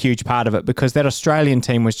to be a huge part of it, because that Australian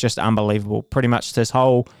team was just unbelievable. Pretty much his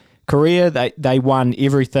whole career, they won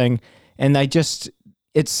everything, and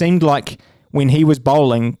it seemed like when he was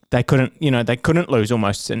bowling, they couldn't lose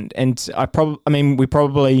almost,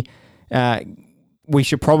 we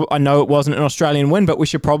should probably, I know it wasn't an Australian win, but we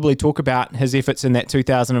should probably talk about his efforts in that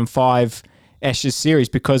 2005 Ashes series,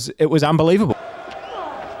 because it was unbelievable.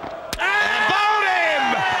 And bowled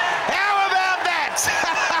him! How about that?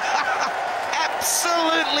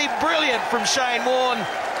 Absolutely brilliant from Shane Warne.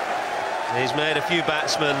 He's made a few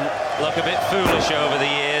batsmen look a bit foolish over the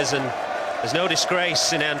years, and there's no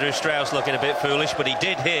disgrace in Andrew Strauss looking a bit foolish, but he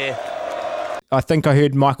did here. I think I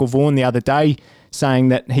heard Michael Vaughan the other day saying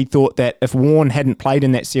that he thought that if Warne hadn't played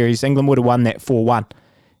in that series, England would have won that 4-1.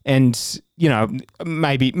 And,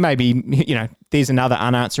 maybe there's another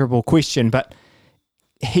unanswerable question, but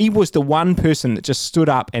he was the one person that just stood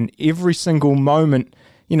up, and every single moment,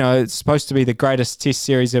 it's supposed to be the greatest test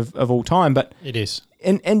series of all time, but it is.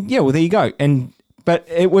 And yeah, well, there you go. But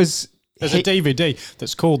There's a DVD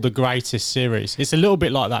that's called The Greatest Series. It's a little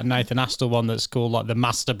bit like that Nathan Astor one that's called like The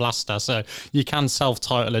Master Blaster. So you can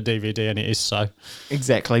self-title a DVD, and it is so.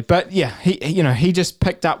 Exactly. But yeah, he just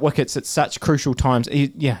picked up wickets at such crucial times.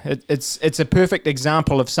 It's a perfect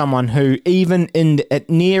example of someone who, even at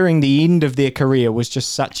nearing the end of their career, was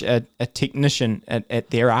just such a technician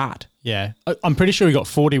at their art. Yeah, I'm pretty sure he got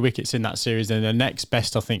 40 wickets in that series, and the next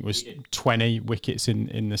best, I think, was 20 wickets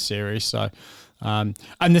in the series. So, and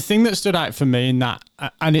the thing that stood out for me in that,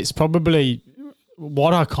 and it's probably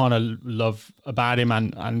what I kind of love about him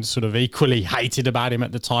and sort of equally hated about him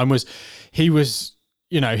at the time, was he was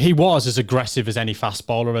as aggressive as any fast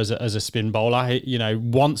bowler as a spin bowler.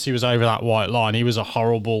 Once he was over that white line, he was a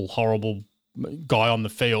horrible, horrible guy on the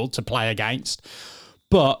field to play against.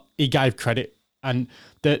 But he gave credit. And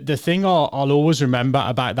the thing I'll always remember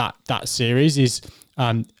about that series is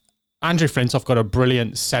Andrew Flintoff got a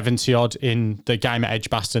brilliant 70-odd in the game at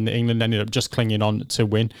Edgbaston that England ended up just clinging on to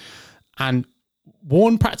win. And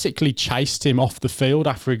Warne practically chased him off the field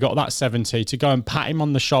after he got that 70 to go and pat him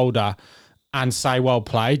on the shoulder and say, well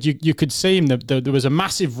played. You could see him. There was a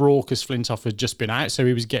massive roar because Flintoff had just been out, so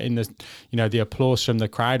he was getting the applause from the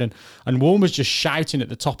crowd, and Warne was just shouting at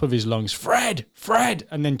the top of his lungs, Fred,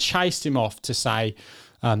 and then chased him off to say,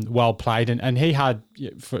 well played. And he had,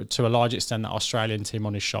 to a large extent, that Australian team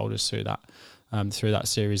on his shoulders through that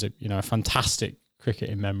series. A fantastic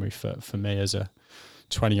cricketing memory for me as a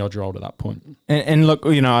 20-odd-year-old at that point. And look,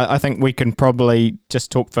 I think we can probably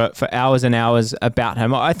just talk for hours and hours about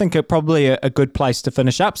him. I think probably a good place to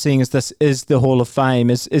finish up, seeing as this is the Hall of Fame,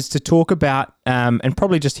 is to talk about, and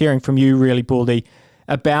probably just hearing from you really, Baldy,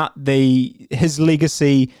 about his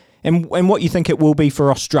legacy and what you think it will be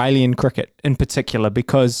for Australian cricket in particular,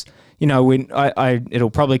 because it'll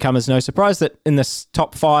probably come as no surprise that in this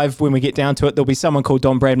top 5, when we get down to it, there'll be someone called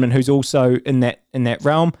Don Bradman who's also in that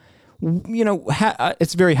realm.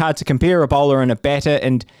 It's very hard to compare a bowler and a batter,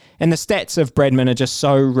 and the stats of Bradman are just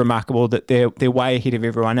so remarkable that they're way ahead of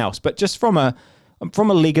everyone else. But just from a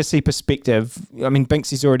legacy perspective, I mean,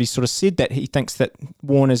 Binksy's already sort of said that he thinks that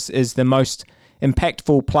Warne is the most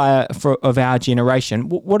impactful player of our generation.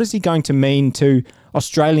 What is he going to mean to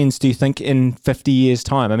Australians, do you think, in 50 years'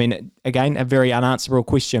 time? I mean, again, a very unanswerable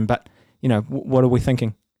question, but, what are we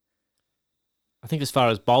thinking? I think as far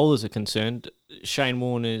as bowlers are concerned, Shane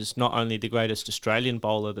Warne is not only the greatest Australian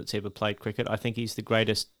bowler that's ever played cricket, I think he's the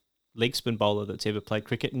greatest leg spin bowler that's ever played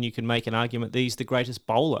cricket, and you can make an argument that he's the greatest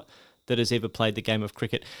bowler that has ever played the game of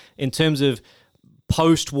cricket. In terms of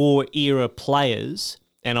post-war era players,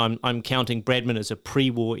 and I'm counting Bradman as a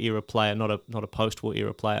pre-war era player, not a post-war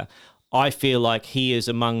era player, I feel like he is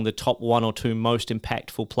among the top 1 or 2 most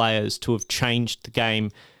impactful players to have changed the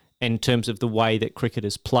game in terms of the way that cricket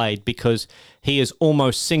is played, because he is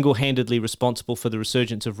almost single-handedly responsible for the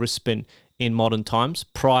resurgence of wrist spin in modern times.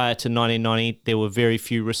 Prior to 1990, there were very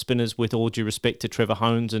few wrist spinners, with all due respect to Trevor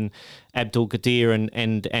Hohns and Abdul Qadir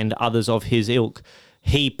and others of his ilk.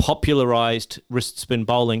 He popularised wrist spin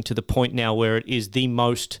bowling to the point now where it is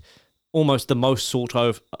almost the most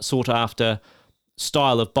sought after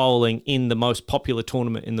style of bowling in the most popular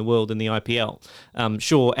tournament in the world, in the IPL.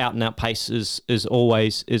 Sure, out and out pace is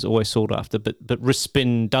always sought after, but wrist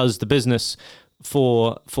spin does the business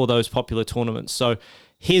for those popular tournaments. So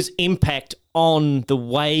his impact on the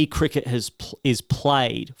way cricket is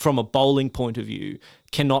played from a bowling point of view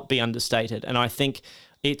cannot be understated. And I think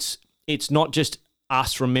it's not just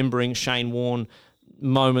us remembering Shane Warne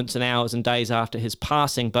moments and hours and days after his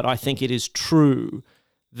passing, but I think it is true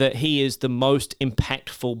that he is the most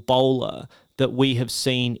impactful bowler that we have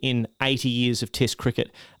seen in 80 years of Test cricket.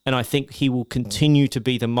 And I think he will continue to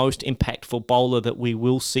be the most impactful bowler that we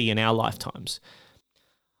will see in our lifetimes.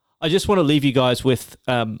 I just want to leave you guys with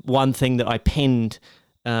one thing that I penned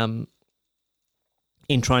in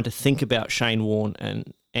trying to think about Shane Warne,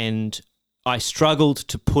 and I struggled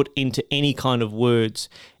to put into any kind of words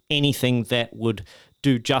anything that would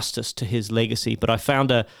do justice to his legacy, but I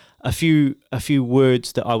found a few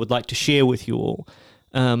words that I would like to share with you all.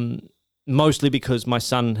 Mostly because my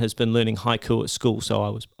son has been learning haiku at school, so I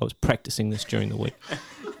was practicing this during the week.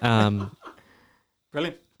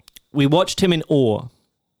 Brilliant. We watched him in awe.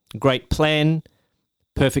 Great plan,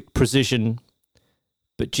 perfect precision,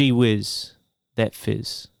 but gee whiz, that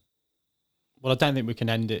fizz. Well, I don't think we can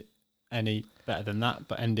end it any better than that,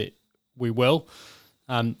 but end it we will.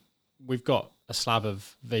 We've got a slab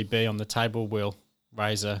of VB on the table. We'll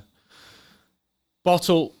raise a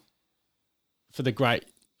bottle for the great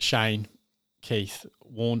Shane Keith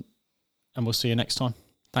Warne, and we'll see you next time.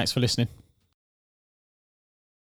 Thanks for listening.